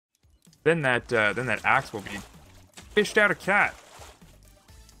Then that axe will be fished out a cat.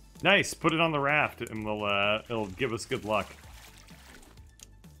 Nice. Put it on the raft, and it'll give us good luck.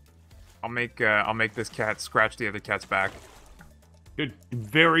 I'll make this cat scratch the other cat's back. Good.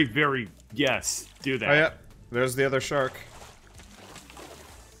 Very, very. Yes. Do that. Oh yeah, there's the other shark.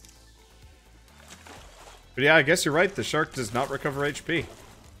 But yeah, I guess you're right. The shark does not recover HP.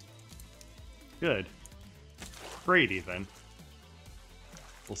 Good. Great, even.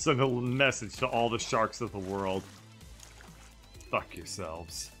 We'll send a message to all the sharks of the world. Fuck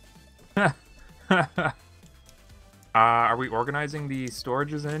yourselves. Are we organizing the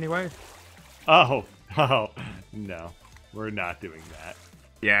storages in any way? Oh, no, we're not doing that.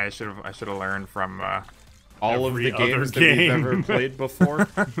 Yeah, I should have learned from All of every the other games that we've game. ever played before.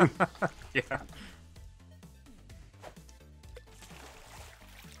 yeah.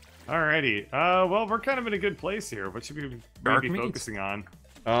 Alrighty. Well, we're kind of in a good place here. What should we Dark be meat. focusing on?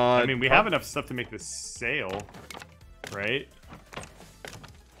 I mean, we have enough stuff to make this sail, right?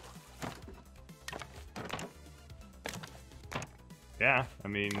 Yeah, I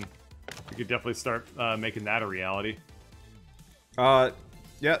mean, we could definitely start making that a reality.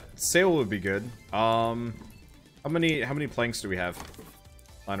 Yeah, sail would be good. How many planks do we have?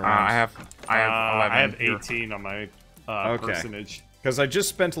 Lying around? I have 11. I have here. 18 on my Okay. personage. Because I just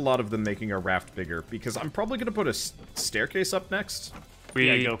spent a lot of them making our raft bigger. Because I'm probably gonna put a staircase up next.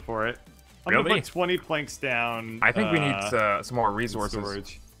 Yeah, go for it. I'm Really? gonna put 20 planks down. I think we need some more resources.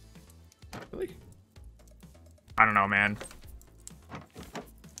 storage. Really? I don't know, man.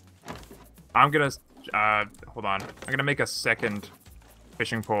 I'm gonna hold on. I'm gonna make a second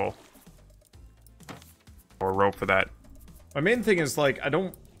fishing pole or rope for that. My main thing is like I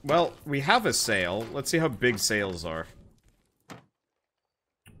don't. Well, we have a sail. Let's see how big sails are.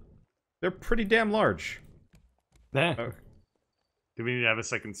 They're pretty damn large. Yeah. Oh. Do we need to have a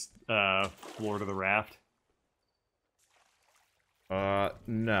second floor to the raft?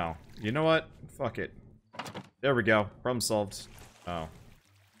 No. You know what? Fuck it. There we go. Problem solved. Oh.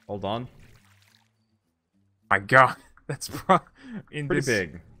 Hold on. My God, that's in Pretty this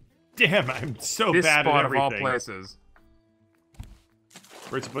big. Damn, I'm so this bad spot at of all everything. places.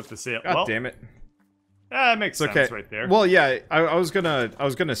 Where'd you put the sail? God Well, damn it. that makes It's sense okay. right there. Well, yeah, I was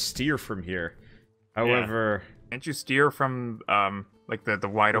gonna steer from here. However, Can't you steer from like the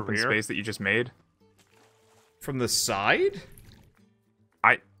wide open rear? space that you just made? from the side?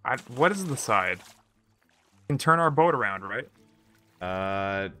 What is the side? We can turn our boat around, right?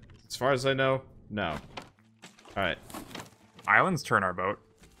 As far as I know, no. All right. Islands turn our boat.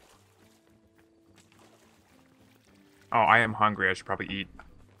 Oh, I am hungry. I should probably eat.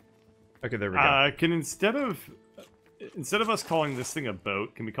 Okay, there we go. Can instead of us calling this thing a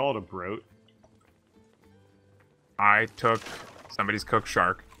boat, can we call it a broat? I took somebody's cooked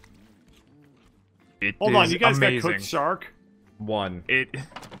shark. Hold on, is you guys amazing. got cooked shark? One. It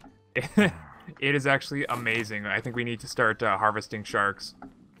is actually amazing. I think we need to start harvesting sharks.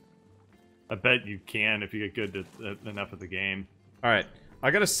 I bet you can if you get good at enough of the game. All right. I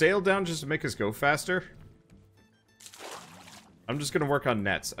got to sail down just to make us go faster. I'm just gonna work on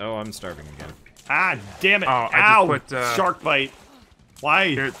nets. Oh, I'm starving again. Ah, damn it! Oh, I Ow! just put, Shark bite.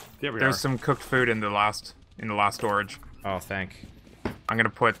 Why? There, There we there's are. some cooked food in the last storage. Oh, thank. I'm gonna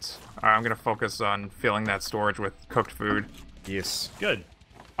focus on filling that storage with cooked food. Yes. Good.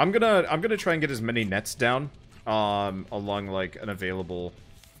 I'm gonna try and get as many nets down, along like an available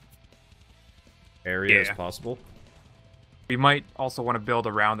area as Yeah. possible. We might also want to build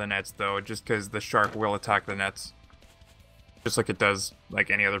around the nets though, just because the shark will attack the nets, just like it does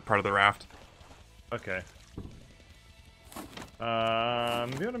like any other part of the raft. Okay. I'm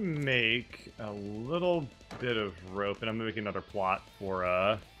gonna make a little bit of rope, and I'm gonna make another plot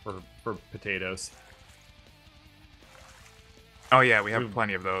for potatoes. Oh yeah, we have Ooh.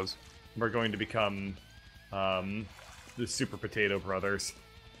 plenty of those. We're going to become the Super Potato Brothers.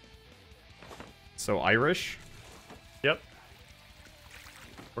 So Irish. Yep.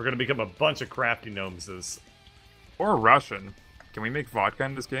 We're gonna become a bunch of crafty gnomeses. Or Russian. Can we make vodka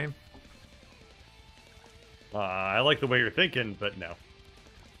in this game? I like the way you're thinking, but no.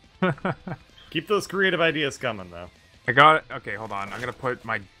 Keep those creative ideas coming, though. I got it. Okay, hold on. I'm gonna put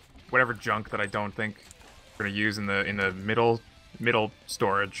my whatever junk that I don't think we're gonna use in the middle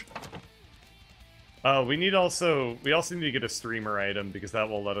storage. We also need to get a streamer item because that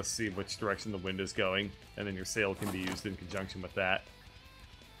will let us see which direction the wind is going, and then your sail can be used in conjunction with that.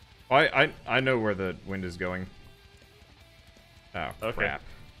 I know where the wind is going. Oh, Okay. crap.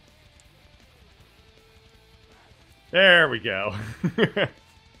 There we go.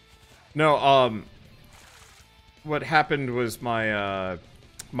 No, what happened was my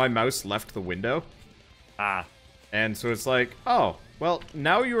my mouse left the window. Ah. And so it's like, oh, well,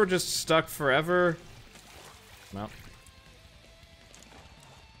 now you are just stuck forever. Well.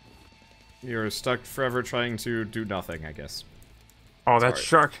 You're stuck forever trying to do nothing, I guess. Oh, that Sorry.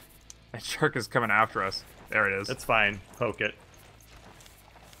 shark. That shark is coming after us. There it is. It's fine. Poke it.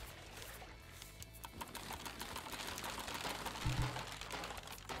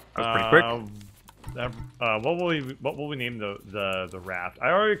 That was pretty quick. What will we name the raft? I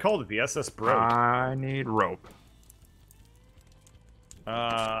already called it the SS Broke. I need rope.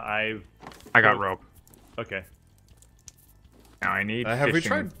 I got rope. Okay. Now I need Have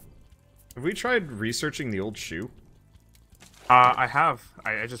fishing. we tried researching the old shoe? I have.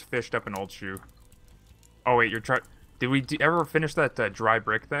 I just fished up an old shoe. Oh wait, you're trying. Did we ever finish that dry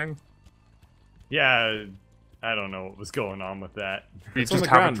brick thing? Yeah, I don't know what was going on with that. We It's on just the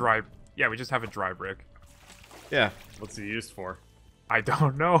have ground. a dry. Yeah, we just have a dry brick. Yeah. What's it used for? I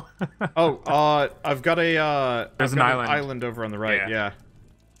don't know. Oh, I've got a There's I've an got island. over on the right. Yeah.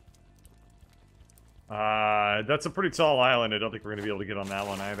 That's a pretty tall island. I don't think we're gonna be able to get on that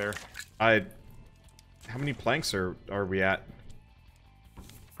one either. How many planks are we at?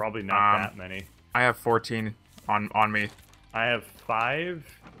 Probably not that many. I have 14 on me. I have 5.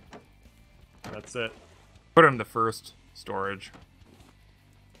 That's it. Put them in the first storage.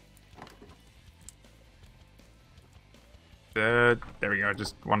 There we go.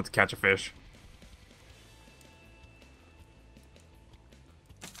 Just wanted to catch a fish.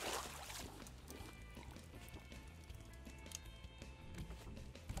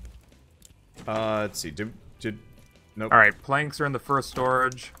 Let's see. Did nope. All right, planks are in the first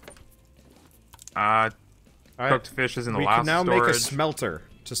storage. All right. Cooked fish is in the We last can now storage. make a smelter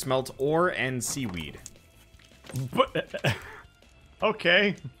to smelt ore and seaweed. But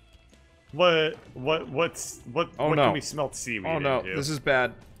okay. What Oh, what no. can we smelt seaweed Oh no, into? this is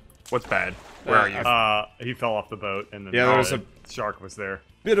bad. What's bad? Where are you? He fell off the boat and then Yeah, there was a shark was there.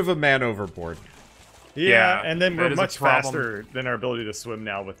 bit of a man overboard. Yeah, Yeah, and then that we're is a much problem. faster than our ability to swim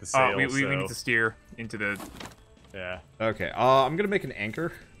now with the sail. we so, need to steer into the. yeah. Okay, I'm gonna make an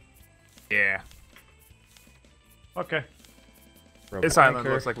anchor. Yeah. Okay. Throw This an island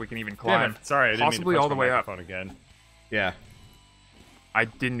anchor. looks like we can even Damn climb. it. Sorry, I didn't Possibly mean to all punch the my way up. microphone again. Yeah. I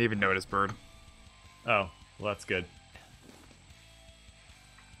didn't even notice, Bird. Oh, well that's good.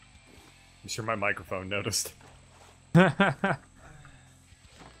 I'm sure my microphone noticed. Too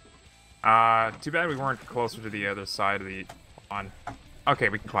bad we weren't closer to the other side of the pond. Okay,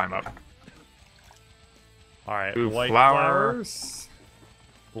 we can climb up. Alright, Ooh, white flower. flowers.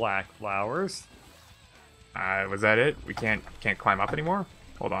 Black flowers. Was that it? We can't climb up anymore?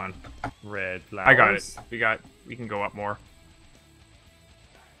 Hold on. Red flowers. I got it. We can go up more.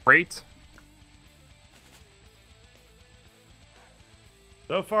 Great.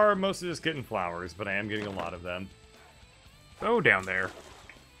 So far, mostly just getting flowers, but I am getting a lot of them. Go down there.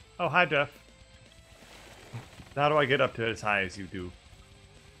 Oh, hi, Jeff. How do I get up to as high as you do?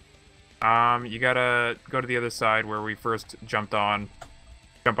 You gotta go to the other side where we first jumped on.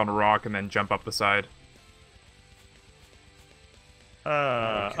 Jump on a rock and then jump up the side.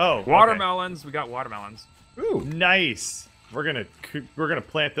 Oh, Watermelons! We got watermelons. Ooh. okay. Nice. We're gonna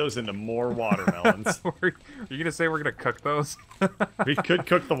plant those into more watermelons. You gonna say we're gonna cook those? We could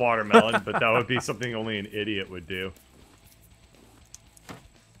cook the watermelon, but that would be something only an idiot would do.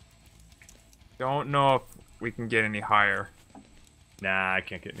 Don't know if we can get any higher. Nah, I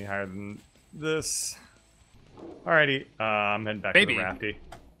can't get any higher than this. Alrighty, I'm heading back Maybe. to the rafty.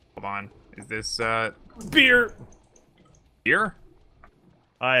 Hold on. Is this, Beer! here?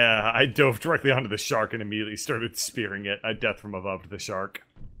 I dove directly onto the shark and immediately started spearing it. I death from above to the shark.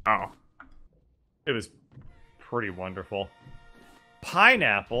 Oh. It was pretty wonderful.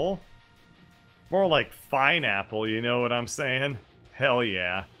 Pineapple? More like fine apple, you know what I'm saying? Hell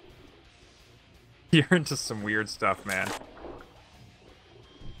yeah. You're into some weird stuff, man.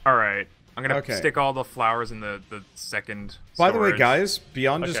 Alright. I'm gonna Okay. stick all the flowers in the second By the way, storage. guys,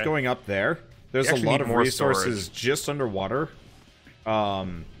 beyond just Okay. going up there, there's We a actually lot need of more resources storage. just underwater,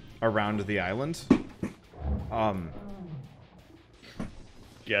 around the island.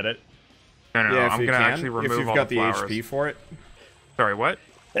 Get it? No, Yeah, if I'm you gonna can, actually if remove you've all got the the flowers. HP for it. Sorry, what?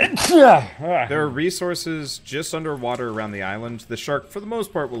 There are resources just underwater around the island. The shark, for the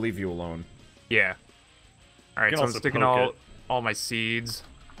most part, will leave you alone. Yeah. Alright, You can so I'm also sticking poke all my seeds.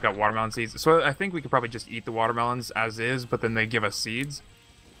 Got watermelon seeds. So I think we could probably just eat the watermelons as is, but then they give us seeds.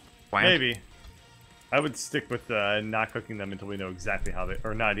 Plant. Maybe. I would stick with not cooking them until we know exactly how they,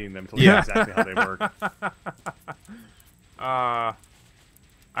 or not eating them until we Yeah. know exactly how they work.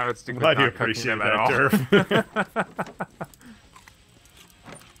 I would stick with Glad you not cooking appreciate them at that, all. Durf.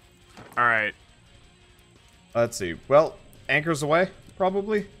 Alright. Let's see. Well, anchors away,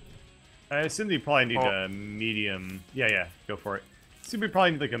 probably. I assume you probably need a medium. Yeah, go for it. I assume we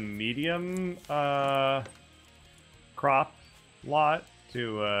probably need like a medium crop lot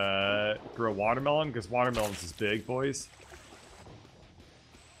to grow watermelon, because watermelons is big, boys.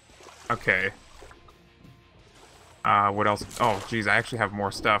 Okay. What else? Oh, geez, I actually have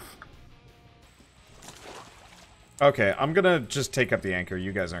more stuff. Okay, I'm gonna just take up the anchor.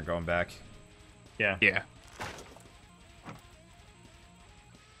 You guys aren't going back. Yeah. Yeah.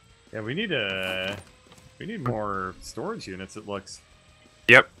 Yeah, we need more storage units, it looks.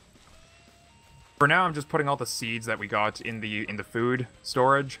 Yep. For now, I'm just putting all the seeds that we got in the food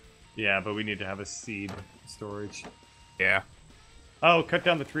storage. Yeah, but we need to have a seed storage. Yeah. Oh, cut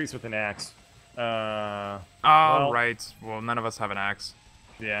down the trees with an axe. Right. Well, none of us have an axe.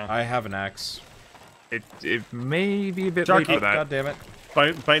 Yeah. I have an axe. It may be a bit Sharky, late for that. God damn it.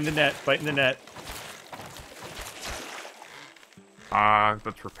 Bite in the net, bite in the net.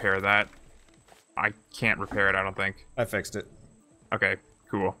 Let's repair that. I can't repair it, I don't think. I fixed it. Okay,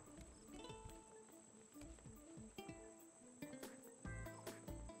 cool.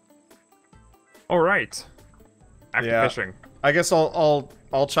 All right. After fishing, I guess I'll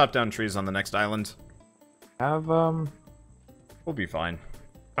chop down trees on the next island. we'll be fine.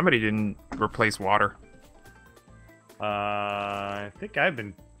 Somebody didn't replace water. I think I've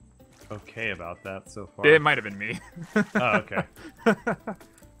been okay about that so far. It might have been me. Oh, okay.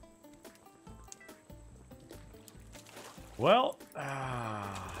 Well,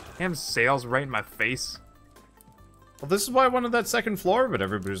 Damn sails right in my face. Well, this is why I wanted that second floor, but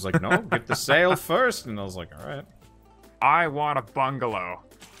everybody's like, no, get the sail first. And I was like, all right. I want a bungalow.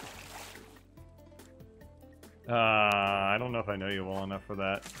 I don't know if I know you well enough for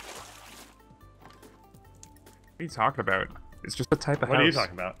that. What are you talking about? It's just a type of house. What are you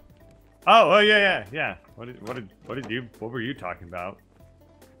talking about? Oh, yeah. What were you talking about?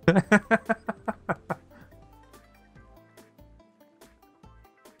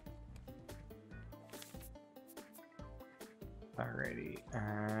 Alrighty.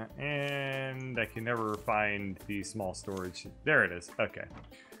 And I can never find the small storage. There it is. Okay.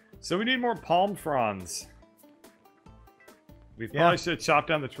 So we need more palm fronds. We probably should have chopped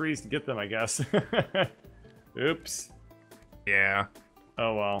down the trees to get them, I guess. Oops. Yeah.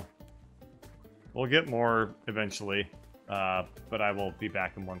 Oh well. We'll get more eventually. But I will be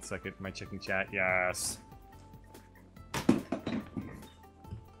back in 1 second. My chicken chat. Yes.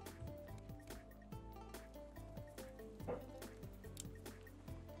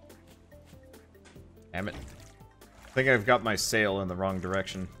 Damn it. I think I've got my sail in the wrong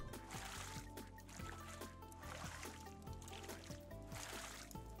direction.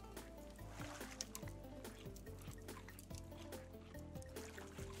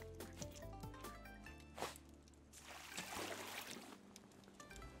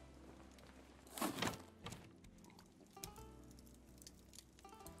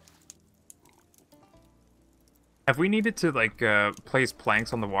 Have we needed to, like, place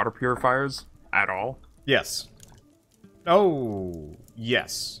planks on the water purifiers at all? Yes. Oh,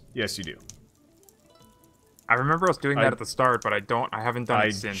 yes. Yes, you do. I remember us doing that at the start, but I haven't done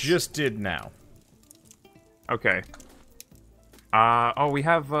it since. I just did now. Okay. We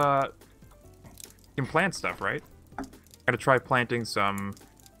have, you can plant stuff, right? Gotta try planting some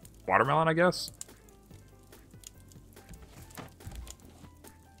watermelon, I guess?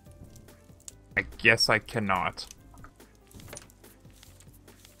 I guess I cannot.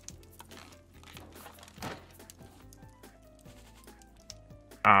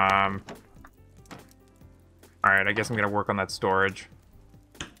 Alright, I guess I'm gonna work on that storage.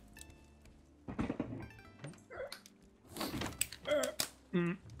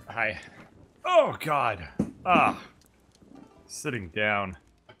 Hi. Oh, God. Ah. Sitting down.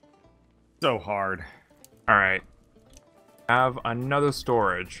 So hard. Alright. Have another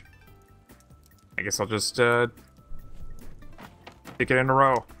storage. I guess I'll just, stick it in a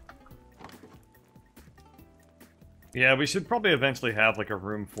row. Yeah, we should probably eventually have, like, a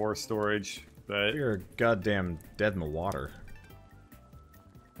room for storage, but... You're goddamn dead in the water.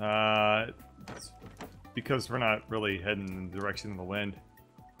 It's because we're not really heading in the direction of the wind.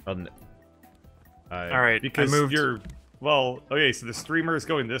 Alright, because I moved. Well, okay, so the streamer is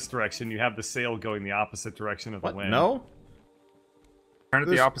going this direction, you have the sail going the opposite direction of the wind. No? Turn it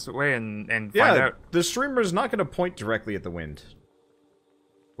the opposite way and find Yeah, out. the streamer's not going to point directly at the wind.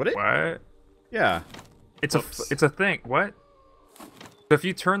 Would it? What? Yeah. It's a thing. What? So if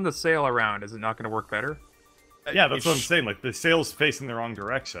you turn the sail around, is it not going to work better? Yeah, that's what I'm saying. Like, the sail's facing the wrong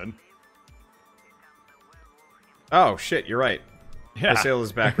direction. Oh, shit, you're right. Yeah. My sail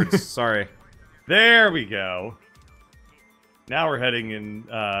is backwards. Sorry. There we go. Now we're heading in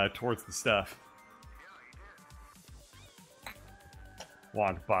towards the stuff.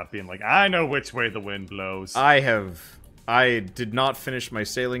 Wanderbot being like, I know which way the wind blows. I did not finish my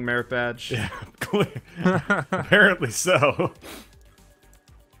sailing merit badge. Yeah, apparently so.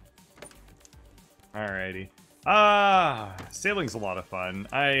 Alrighty. Sailing's a lot of fun.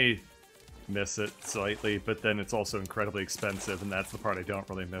 I miss it slightly, but then it's also incredibly expensive, and that's the part I don't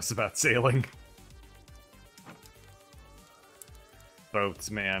really miss about sailing.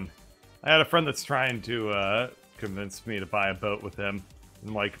 Boats, man. I had a friend that's trying to convince me to buy a boat with him.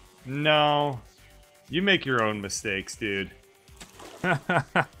 I'm like, no, you make your own mistakes, dude. Okay,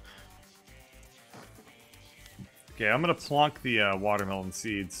 I'm gonna plonk the watermelon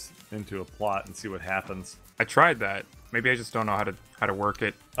seeds into a plot and see what happens. I tried that. Maybe I just don't know how to work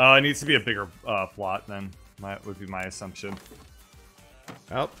it. It needs to be a bigger plot then. Would be my assumption.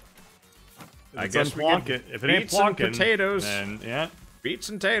 Well, I It's guess we unplonk can it. If it ain't beets and plonking, potatoes. then yeah. Beets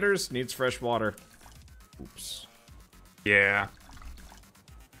and taters needs fresh water. Oops. Yeah.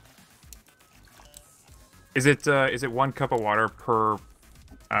 Is it 1 cup of water per?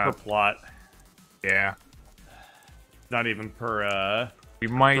 Per plot. Yeah. Not even per We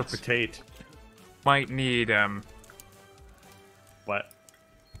might potato. need What?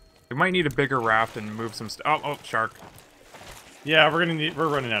 we might need a bigger raft and move some stuff. Oh, shark. Yeah, we're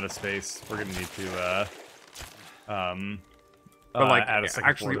running out of space. We're gonna need to But like add a second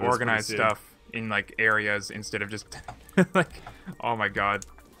actually floor to this organize pretty soon. stuff in like areas instead of just like, oh my god.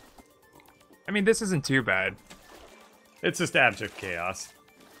 I mean, this isn't too bad. It's just abject chaos.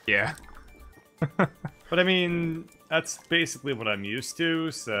 Yeah. But I mean, that's basically what I'm used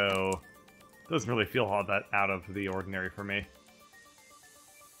to, so it doesn't really feel all that out of the ordinary for me.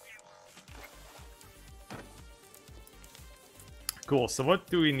 Cool, so what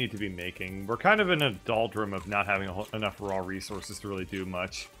do we need to be making? We're kind of in a doldrum of not having enough raw resources to really do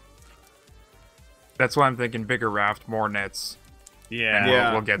much. That's why I'm thinking bigger raft, more nets. Yeah.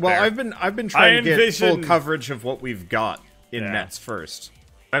 Yeah. we'll get well, there. I've been trying to get full envision- coverage of what we've got in Yeah. nets first.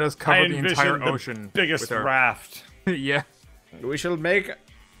 Let us I cover the envision entire the ocean. biggest with our... raft. Yeah. We shall make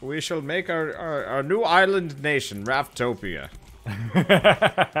our new island nation, Raftopia.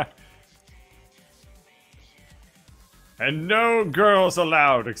 And no girls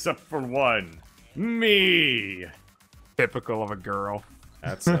allowed except for one. Me. Typical of a girl.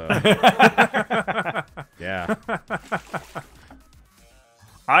 That's yeah.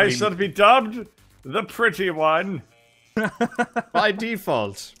 I shall be dubbed the pretty one. By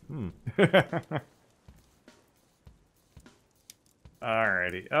default.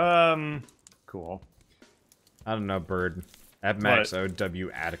 Alrighty. Cool. I don't know, bird. At max OW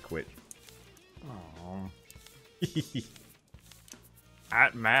adequate.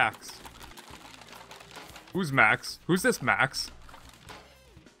 At Max. Who's Max? Who's this Max?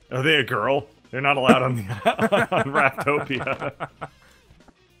 Are they a girl? They're not allowed on the on Raftopia.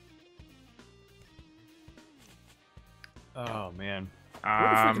 Oh man.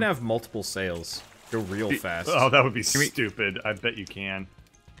 What if we can have multiple sails? Go real fast. Oh, that would be stupid. I bet you can.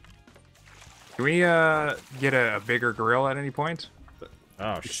 Can we get a bigger grill at any point?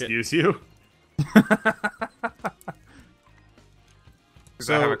 Oh shit. Excuse you?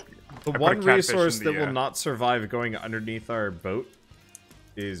 So, the put a one catfish resource in that the, will not survive going underneath our boat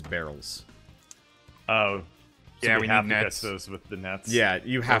is barrels. Oh. So Yeah, we we have need to nets. catch those with the nets. Yeah,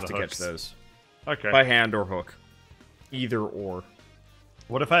 you have the to hooks. catch those. Okay. By hand or hook. Either or.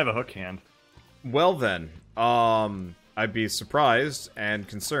 What if I have a hook hand? Well then, I'd be surprised and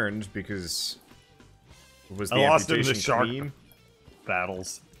concerned because was the I lost in the amputation shark clean?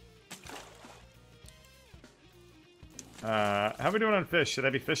 battles. How are we doing on fish? Should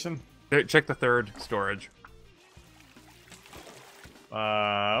I be fishing? Check the third storage. We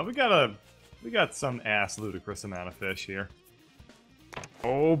got some ludicrous amount of fish here.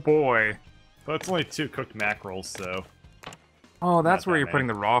 Oh boy. But it's only 2 cooked mackerels, so... Oh, that's Not where that you're many. putting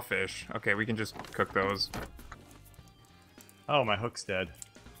the raw fish. Okay, we can just cook those. Oh, my hook's dead.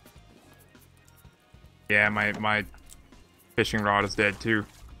 Yeah, my fishing rod is dead too.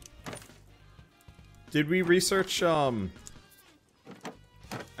 Did we research oh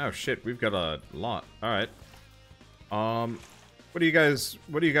shit, we've got a lot. Alright. What do you guys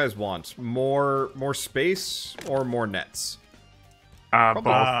want? More space or more nets? Both.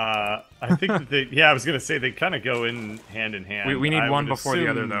 I think that they... Yeah, I was gonna say they kind of go in hand. We need I one would before the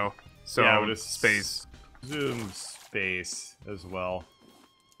other assume- though. So yeah, I would space. Zoom space as well.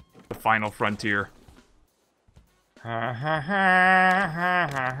 The final frontier.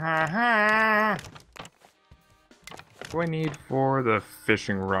 What do I need for the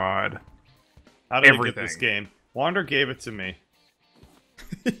fishing rod? How did I get Everything. this game? Wander gave it to me.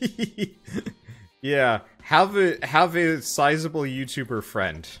 Yeah, have a sizable YouTuber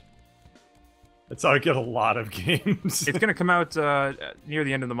friend. That's how I get a lot of games. It's gonna come out near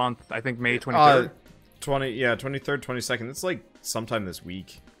the end of the month. I think May 23rd. 23rd, 22nd. It's like sometime this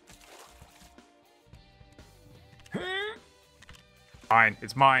week. Fine,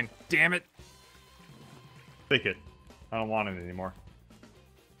 it's mine. Damn it! Take it. I don't want it anymore.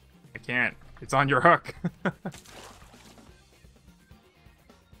 I can't. It's on your hook.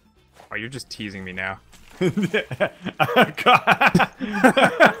 Oh, you're just teasing me now. What'd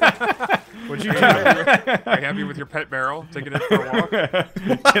you do? Are you happy with your pet barrel? Taking it for a walk?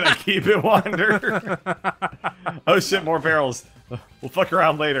 Can I keep it, Wander? Oh shit, more barrels. We'll fuck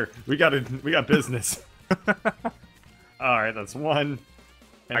around later. We got business. Alright, that's one.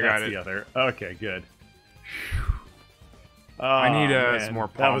 And I got that's it. the other. Okay, good. Oh, I need man, some more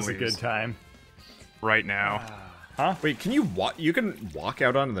that palm was a leaves good time. right now. Huh? Wait, can you walk? You can walk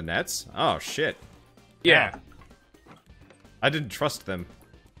out onto the nets? Oh shit! Yeah. I didn't trust them.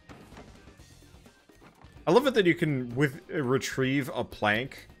 I love it that you can retrieve a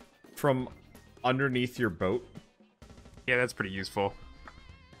plank from underneath your boat. Yeah, that's pretty useful.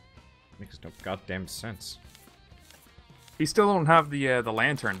 Makes no goddamn sense. We still don't have the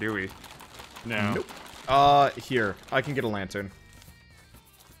lantern, do we? No. Nope. Here, I can get a lantern.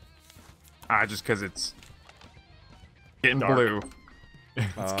 Just because it's getting Dark. blue.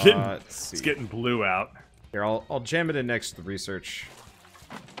 Let's see. It's getting blue out. Here, I'll jam it in next to the research.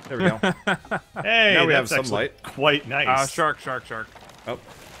 There we go. Hey, Now we have that's some actually light. quite nice. Shark. Oh.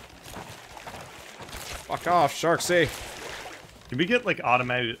 Fuck off, Sharksy. Can we get like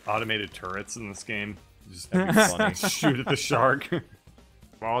automated turrets in this game? Just That'd be funny. shoot at the shark.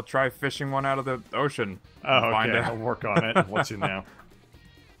 Well, I'll try fishing one out of the ocean. Oh, Find okay. out. I'll work on it. I'll let you know.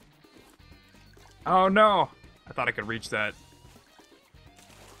 Oh no! I thought I could reach that.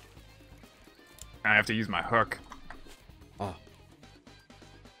 I have to use my hook. Oh.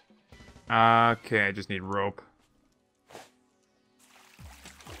 Okay, I just need rope.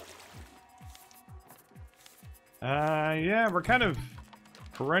 Yeah, we're kind of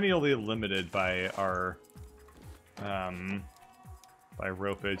perennially limited by our, by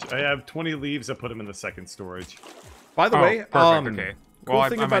ropage. I have 20 leaves. I put them in the second storage. By the way, perfect, okay. Cool Well,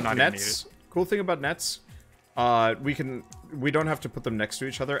 thing I might about not even nets. Cool thing about nets. We don't have to put them next to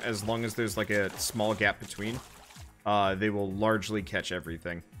each other as long as there's like a small gap between. They will largely catch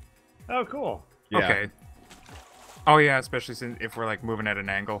everything. Oh, cool. Yeah. Okay. Oh yeah, especially since if we're like moving at an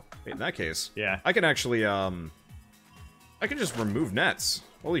angle. In that case, Yeah. I can actually I can just remove nets.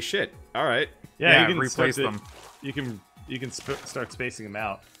 Holy shit! All right. Yeah, you can replace start them. You can start spacing them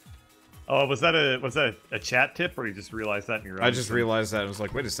out. Oh, was that a chat tip, or you just realized that in your own? I just realized that. I was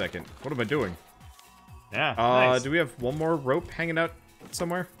like, wait a second. What am I doing? Yeah. Nice. Do we have one more rope hanging out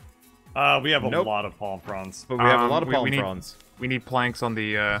somewhere? We have a Nope. lot of palm fronds. But we have a lot of we palm need- fronds. We need planks on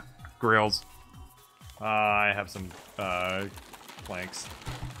the grills. I have some planks.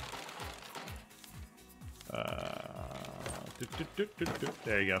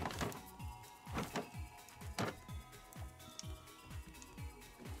 There you go.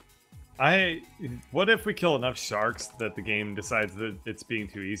 What if we kill enough sharks that the game decides that it's being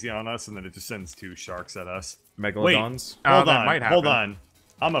too easy on us, and then it just sends 2 sharks at us? Megalodons. Hold that on, might hold happen. on.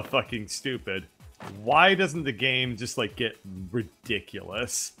 I'm a fucking stupid. Why doesn't the game just like get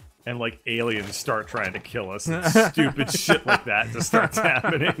ridiculous and like aliens start trying to kill us and stupid shit like that just starts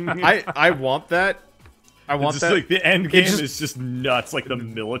happening? I want that. I want Just that. like the end game just- is just nuts. Like the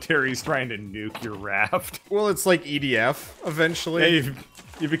military's trying to nuke your raft. Well, it's like EDF eventually. Yeah,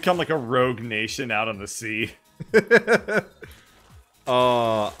 you become like a rogue nation out on the sea.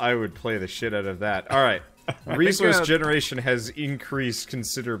 I would play the shit out of that. All right. Resource think, generation has increased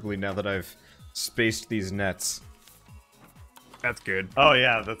considerably now that I've spaced these nets. That's good. Oh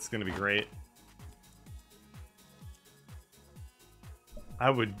yeah, that's gonna be great. I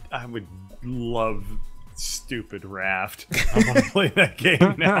would love stupid Raft. I want to play that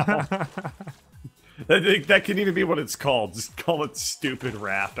game now. That can even be what it's called. Just call it Stupid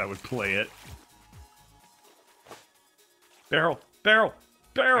Raft. I would play it. Barrel, barrel,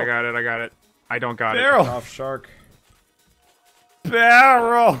 barrel, I got it. I don't got barrel, Off shark.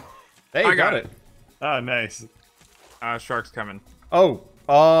 barrel. Hey, I got got it. Oh, nice. it. Shark's coming. Oh,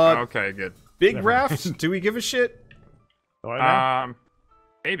 Okay, good. big never raft? Do we give a shit? Do I know?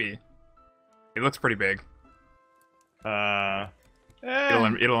 Maybe. It looks pretty big. Eh.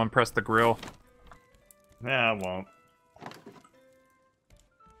 It'll impress the grill. Nah, I won't.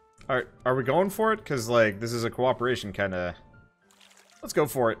 Are we going for it? Because, like, this is a cooperation kind of... Let's go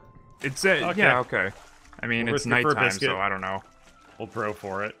for it. It's Okay. yeah, okay. I mean, We'll it's risk it for a nighttime, biscuit. so I don't know. We'll pro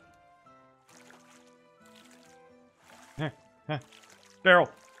for it. Barrel!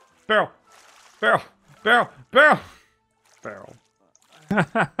 Barrel! Barrel! Barrel! Barrel! Barrel.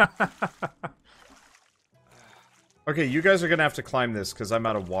 Okay, you guys are going to have to climb this because I'm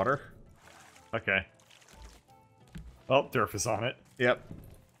out of water. Okay. Oh, Durf is on it. Yep.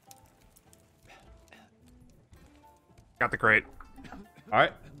 Got the crate.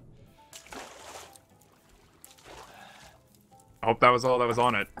 Alright. I hope that was all that was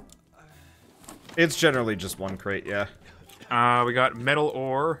on it. It's generally just one crate, yeah. We got metal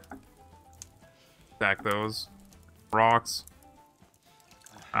ore. Stack those. Rocks.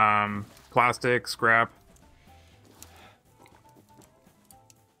 Plastic, scrap.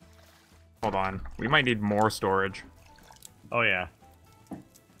 Hold on. We might need more storage. Oh, yeah.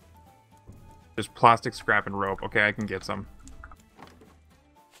 Just plastic, scrap, and rope. Okay, I can get some.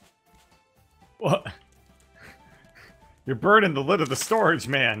 What? You're burning the lid of the storage,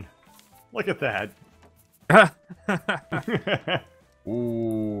 man. Look at that.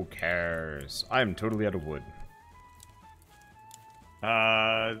 Who cares? I'm totally out of wood.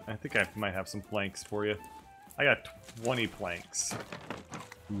 I think I might have some planks for you. I got 20 planks.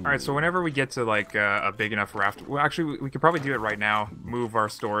 Alright, so whenever we get to, like, a big enough raft... Well, actually, we could probably do it right now. Move our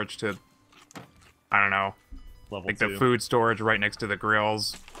storage to... I don't know. Level Like 2. the food storage right next to the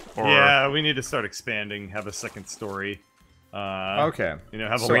grills. Or... Yeah, we need to start expanding. Have a second story. Okay. You know,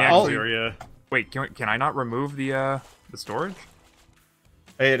 have a So we lounge actually- area. Wait, can I not remove the storage?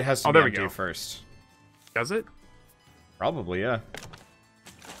 It has to Oh, be there we empty go. first. Does it? Probably, yeah.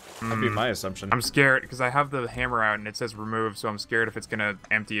 That'd be my assumption. I'm scared, because I have the hammer out and it says remove, so I'm scared if it's gonna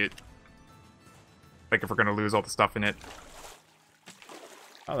empty it. Like, if we're gonna lose all the stuff in it.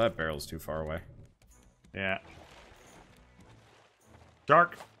 Oh, that barrel's too far away. Yeah.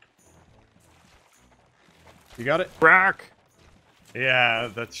 Shark. You got it? Crack! Yeah,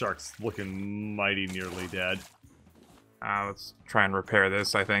 that shark's looking mighty nearly dead. Let's try and repair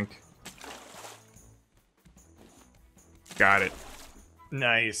this, I think. Got it.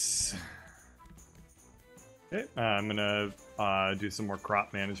 Nice. Okay, I'm gonna do some more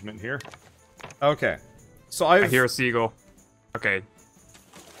crop management here. Okay. So I hear a seagull. Okay.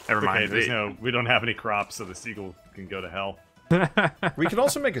 Never Okay, mind. we don't have any crops, so the seagull can go to hell. we could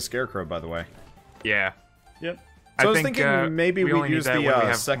also make a scarecrow, by the way. Yeah. Yep. So I was thinking maybe we we'd only need use that the when we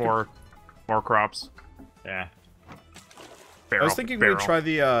have second. more crops. Yeah. Barrel, I was thinking barrel. we'd try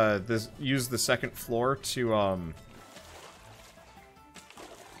the use the second floor to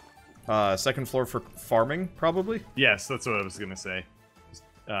second floor for farming, probably. Yes, that's what I was gonna say. Just,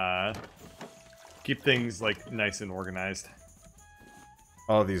 keep things like nice and organized.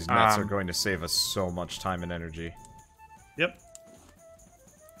 Oh, these nets are going to save us so much time and energy. Yep.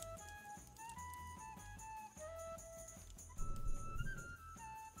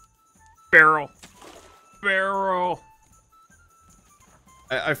 Barrel. Barrel.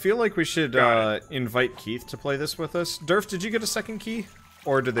 I feel like we should Got invite Keith to play this with us. Durf, did you get a second key?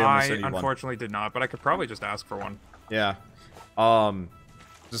 Or did they only I send you one? unfortunately did not, but I could probably just ask for one. Yeah.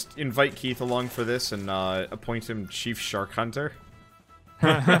 Just invite Keith along for this and appoint him Chief Shark Hunter.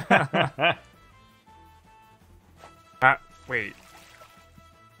 Wait.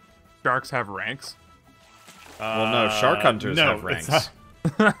 Sharks have ranks? Well, no, Shark Hunters no, have it's ranks.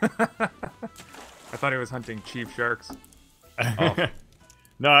 I thought he was hunting chief sharks. Oh.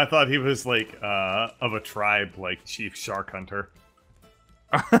 No, I thought he was like of a tribe like Chief Shark Hunter.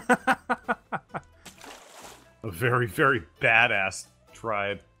 A very, very badass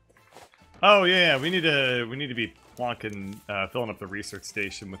tribe. Oh yeah, we need to be plonking, filling up the research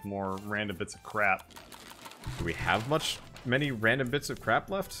station with more random bits of crap. Do we have many random bits of crap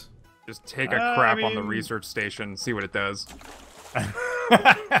left? Just take a crap on the mean- research station, see what it does.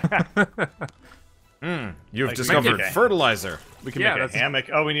 You've Like, discovered make a- fertilizer. We can Yeah, make a that's- hammock.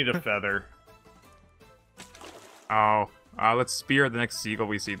 Oh, we need a feather. Oh, let's spear the next seagull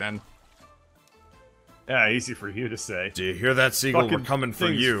we see then. Yeah, easy for you to say. Do you hear that, Seagull? We're Fucking coming for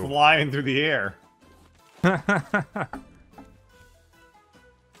things you. flying through the air. You're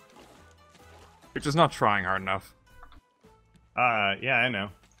just not trying hard enough. Yeah, I know.